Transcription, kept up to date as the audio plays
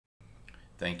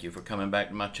Thank you for coming back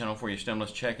to my channel for your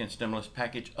stimulus check and stimulus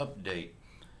package update.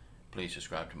 Please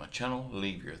subscribe to my channel,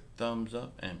 leave your thumbs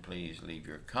up, and please leave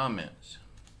your comments.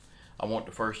 I want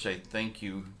to first say thank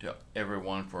you to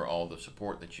everyone for all the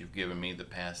support that you've given me the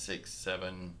past 6,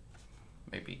 7,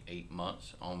 maybe 8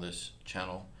 months on this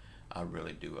channel. I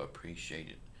really do appreciate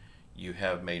it. You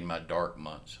have made my dark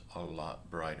months a lot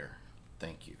brighter.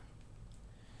 Thank you.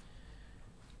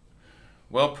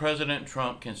 Well, President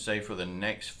Trump can say for the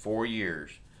next 4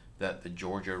 years that the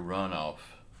Georgia runoff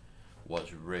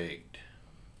was rigged.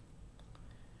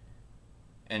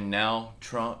 And now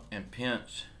Trump and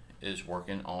Pence is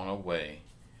working on a way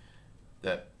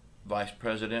that Vice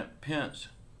President Pence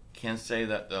can say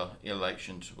that the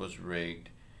elections was rigged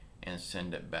and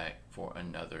send it back for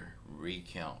another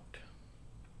recount.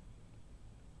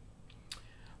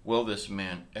 Will this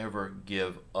man ever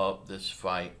give up this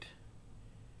fight?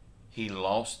 He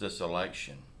lost this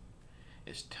election.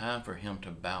 It's time for him to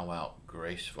bow out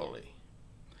gracefully.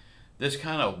 This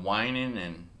kind of whining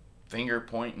and finger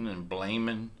pointing and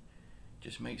blaming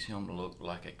just makes him look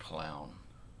like a clown.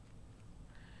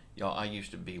 Y'all, I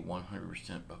used to be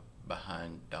 100%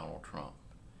 behind Donald Trump,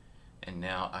 and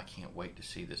now I can't wait to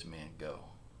see this man go.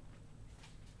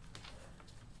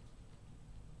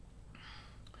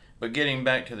 But getting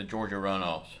back to the Georgia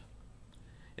runoffs,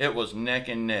 it was neck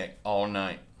and neck all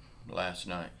night last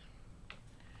night.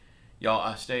 Y'all,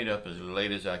 I stayed up as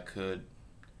late as I could,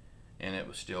 and it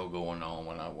was still going on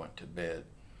when I went to bed.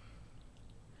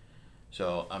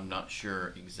 So I'm not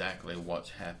sure exactly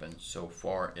what's happened so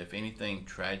far. If anything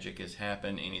tragic has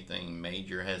happened, anything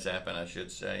major has happened, I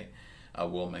should say, I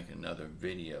will make another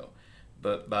video.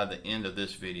 But by the end of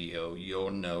this video,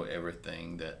 you'll know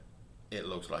everything that it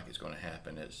looks like it's going to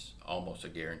happen. It's almost a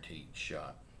guaranteed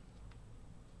shot.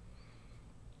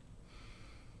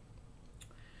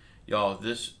 Y'all,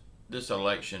 this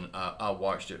election, I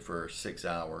watched it for 6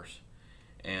 hours,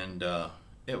 and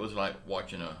it was like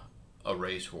watching a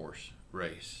racehorse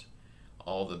race.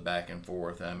 All the back and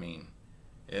forth. I mean,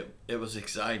 it was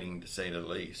exciting to say the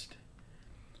least.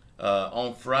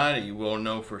 On Friday, we'll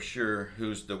know for sure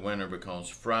who's the winner, because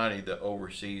Friday the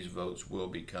overseas votes will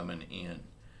be coming in.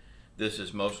 This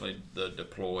is mostly the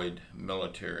deployed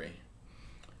military.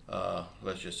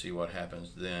 Let's just see what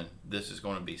happens then. This is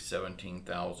going to be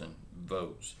 17,000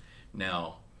 votes.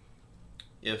 Now,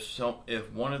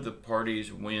 if one of the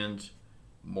parties wins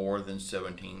more than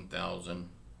 17,000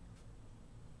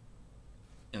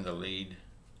 in the lead,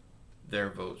 their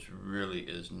votes really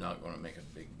is not going to make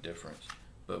a big difference.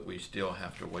 But we still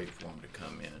have to wait for them to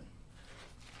come in.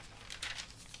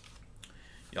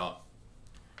 Y'all,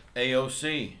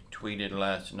 AOC tweeted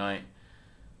last night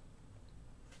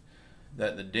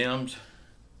that the Dems,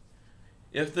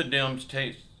 if the Dems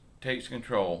takes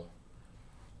control,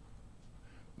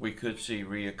 we could see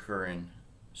reoccurring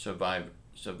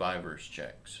survivors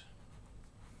checks.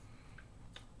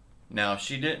 Now,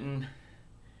 she didn't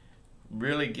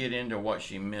really get into what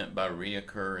she meant by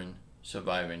reoccurring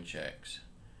surviving checks.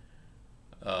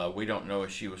 We don't know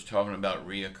if she was talking about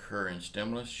reoccurring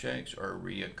stimulus checks or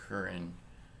reoccurring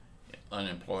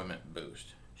unemployment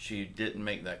boost. She didn't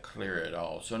make that clear at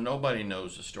all, so nobody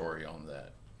knows the story on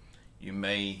that. You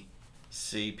may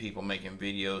see people making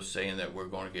videos saying that we're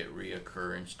going to get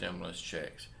reoccurring stimulus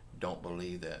checks. Don't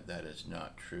believe that. That is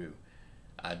not true.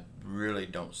 I really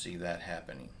don't see that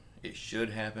happening. It should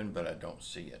happen, but I don't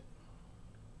see it.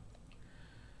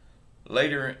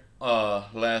 Later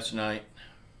last night,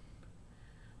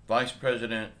 Vice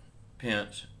President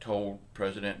Pence told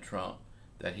President Trump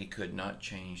that he could not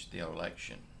change the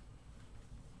election.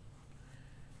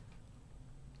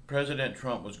 President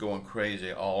Trump was going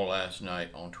crazy all last night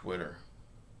on Twitter.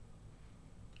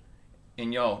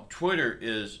 And y'all, Twitter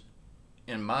is,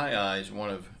 in my eyes, one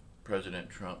of President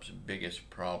Trump's biggest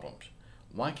problems.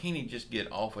 Why can't he just get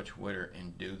off of Twitter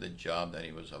and do the job that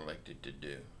he was elected to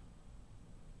do?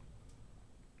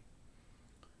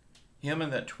 Him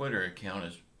and that Twitter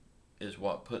account is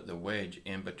what put the wedge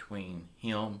in between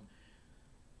him,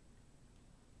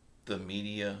 the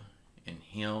media, and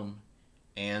him,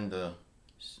 and the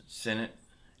Senate,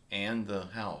 and the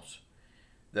House.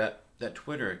 That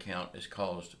Twitter account has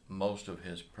caused most of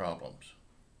his problems.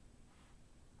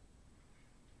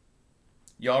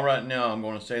 Y'all, right now I'm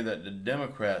going to say that the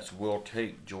Democrats will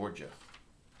take Georgia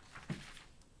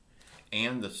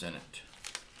and the Senate.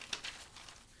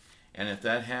 And if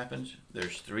that happens,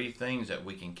 there's 3 things that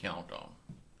we can count on.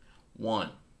 1,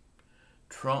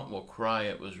 Trump will cry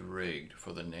it was rigged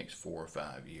for the next 4 or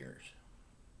 5 years.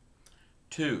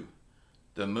 2,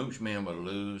 the Mooch Man will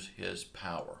lose his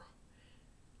power.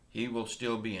 He will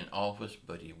still be in office,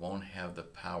 but he won't have the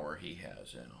power he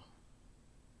has now.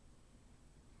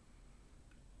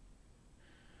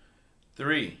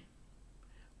 3,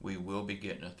 we will be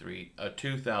getting a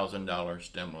 $2,000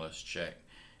 stimulus check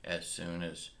as soon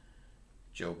as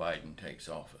Joe Biden takes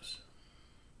office.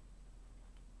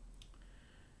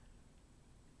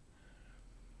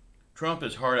 Trump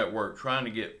is hard at work trying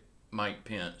to get Mike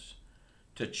Pence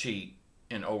to cheat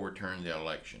and overturn the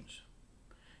elections.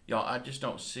 Y'all, I just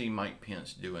don't see Mike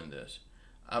Pence doing this.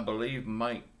 I believe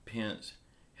Mike Pence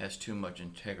has too much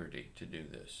integrity to do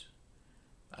this.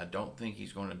 I don't think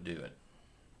he's going to do it.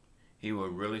 He will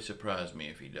really surprise me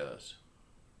if he does.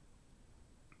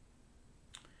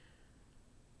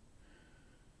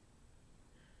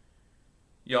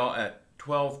 Y'all, at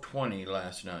 12:20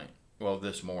 last night, well,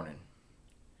 this morning,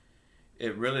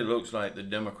 it really looks like the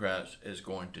Democrats is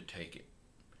going to take it.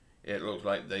 It looks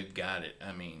like they've got it.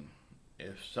 I mean,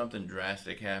 if something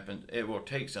drastic happens, it will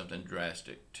take something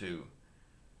drastic to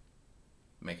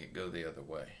make it go the other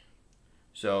way.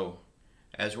 So,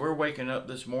 as we're waking up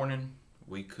this morning,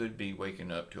 we could be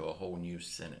waking up to a whole new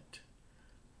Senate.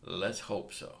 Let's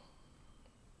hope so.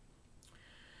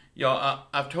 Y'all,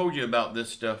 I've told you about this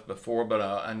stuff before, but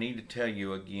I need to tell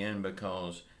you again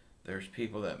because there's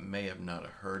people that may have not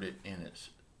heard it, and it's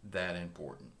that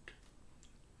important.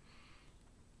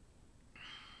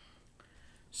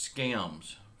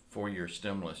 Scams for your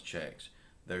stimulus checks.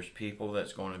 There's people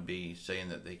that's going to be saying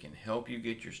that they can help you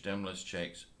get your stimulus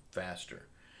checks faster.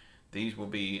 These will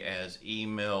be as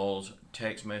emails,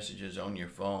 text messages on your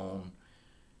phone.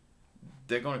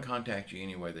 They're going to contact you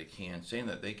any way they can, saying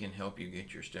that they can help you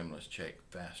get your stimulus check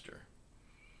faster.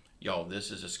 Y'all,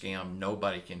 this is a scam.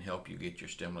 Nobody can help you get your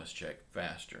stimulus check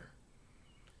faster.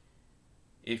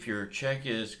 If your check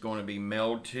is going to be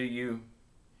mailed to you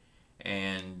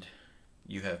and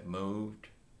you have moved,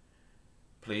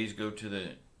 please go to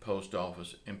the post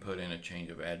office and put in a change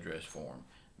of address form.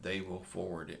 They will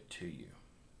forward it to you.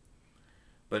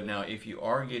 But now, if you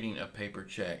are getting a paper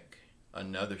check,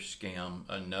 another scam,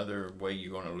 another way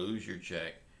you're going to lose your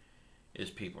check is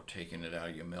people taking it out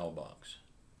of your mailbox.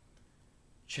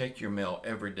 Check your mail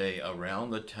every day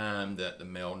around the time that the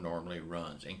mail normally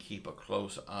runs and keep a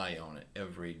close eye on it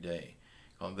every day.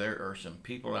 Because there are some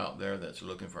people out there that's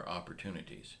looking for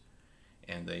opportunities,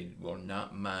 and they will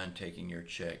not mind taking your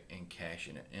check and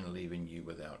cashing it and leaving you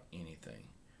without anything.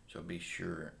 So be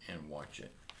sure and watch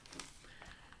it.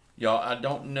 Y'all, I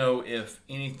don't know if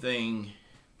anything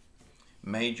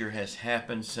major has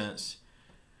happened since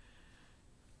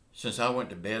I went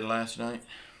to bed last night.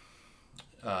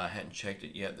 I hadn't checked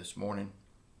it yet this morning,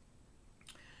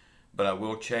 but I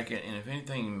will check it, and if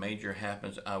anything major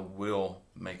happens, I will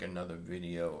make another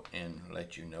video and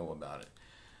let you know about it.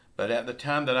 But at the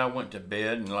time that I went to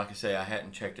bed, and like I say, I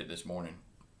hadn't checked it this morning,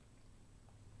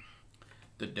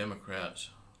 the Democrats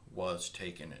was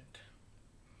taking it.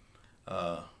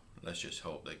 Let's just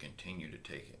hope they continue to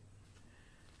take it.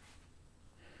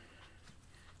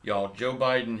 Y'all, Joe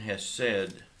Biden has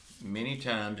said many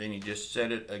times, and he just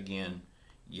said it again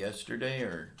yesterday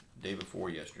or day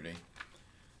before yesterday,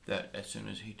 that as soon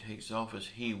as he takes office,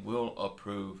 he will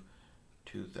approve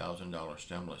 $2,000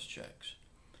 stimulus checks.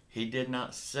 He did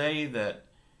not say that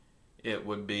it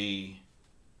would be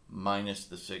minus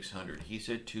the $600. He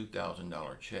said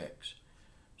 $2,000 checks.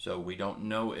 So we don't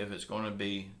know if it's going to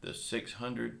be the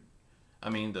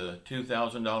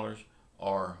 $2,000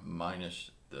 or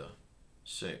minus the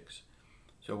 $600.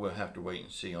 So we'll have to wait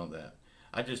and see on that.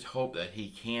 I just hope that he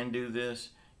can do this.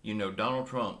 You know, Donald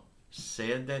Trump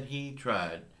said that he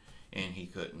tried and he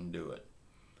couldn't do it.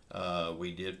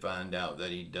 We did find out that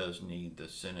he does need the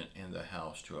Senate and the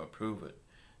House to approve it.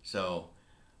 So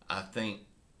I think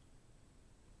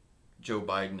Joe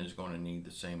Biden is going to need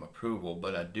the same approval,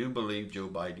 but I do believe Joe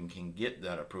Biden can get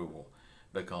that approval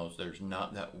because there's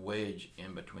not that wedge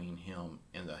in between him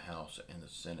and the House and the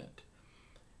Senate.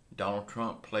 Donald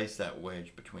Trump placed that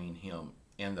wedge between him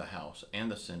and the House and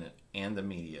the Senate and the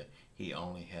media. He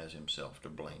only has himself to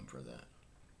blame for that.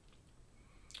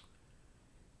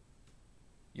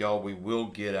 Y'all, we will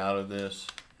get out of this,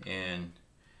 and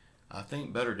I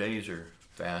think better days are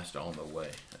fast on the way.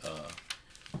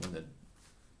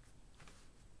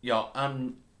 Y'all,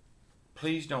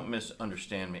 please don't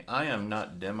misunderstand me. I am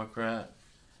not Democrat.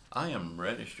 I am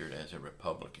registered as a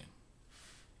Republican,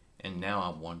 and now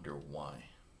I wonder why.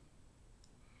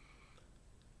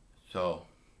 So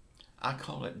I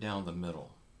call it down the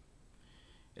middle.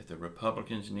 If the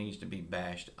Republicans needs to be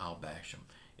bashed, I'll bash them.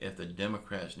 If the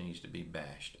Democrats needs to be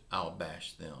bashed, I'll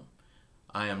bash them.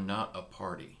 I am not a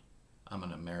party. I'm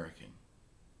an American.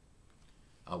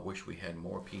 I wish we had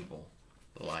more people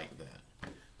like that.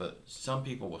 But some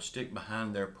people will stick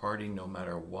behind their party no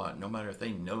matter what. No matter if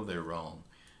they know they're wrong,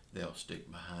 they'll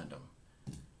stick behind them.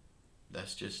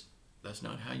 That's just That's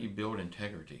not how you build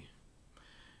integrity.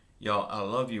 Y'all, I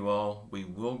love you all. We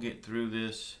will get through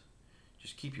this.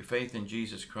 Just keep your faith in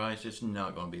Jesus Christ. It's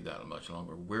not going to be that much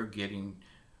longer.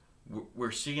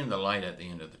 We're seeing the light at the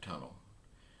end of the tunnel.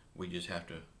 We just have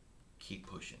to keep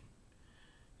pushing.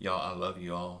 Y'all, I love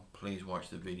you all. Please watch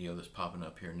the video that's popping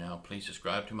up here now. Please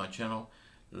subscribe to my channel.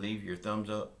 Leave your thumbs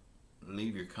up.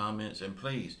 Leave your comments. And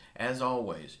please, as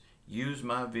always, use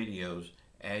my videos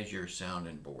as your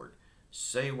sounding board.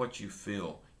 Say what you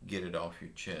feel. Get it off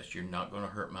your chest. You're not going to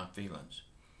hurt my feelings.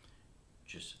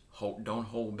 Just don't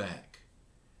hold back.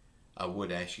 I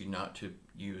would ask you not to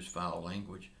use foul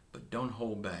language, but don't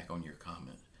hold back on your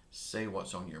comments. Say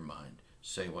what's on your mind.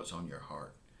 Say what's on your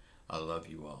heart. I love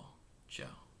you all.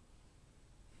 Ciao.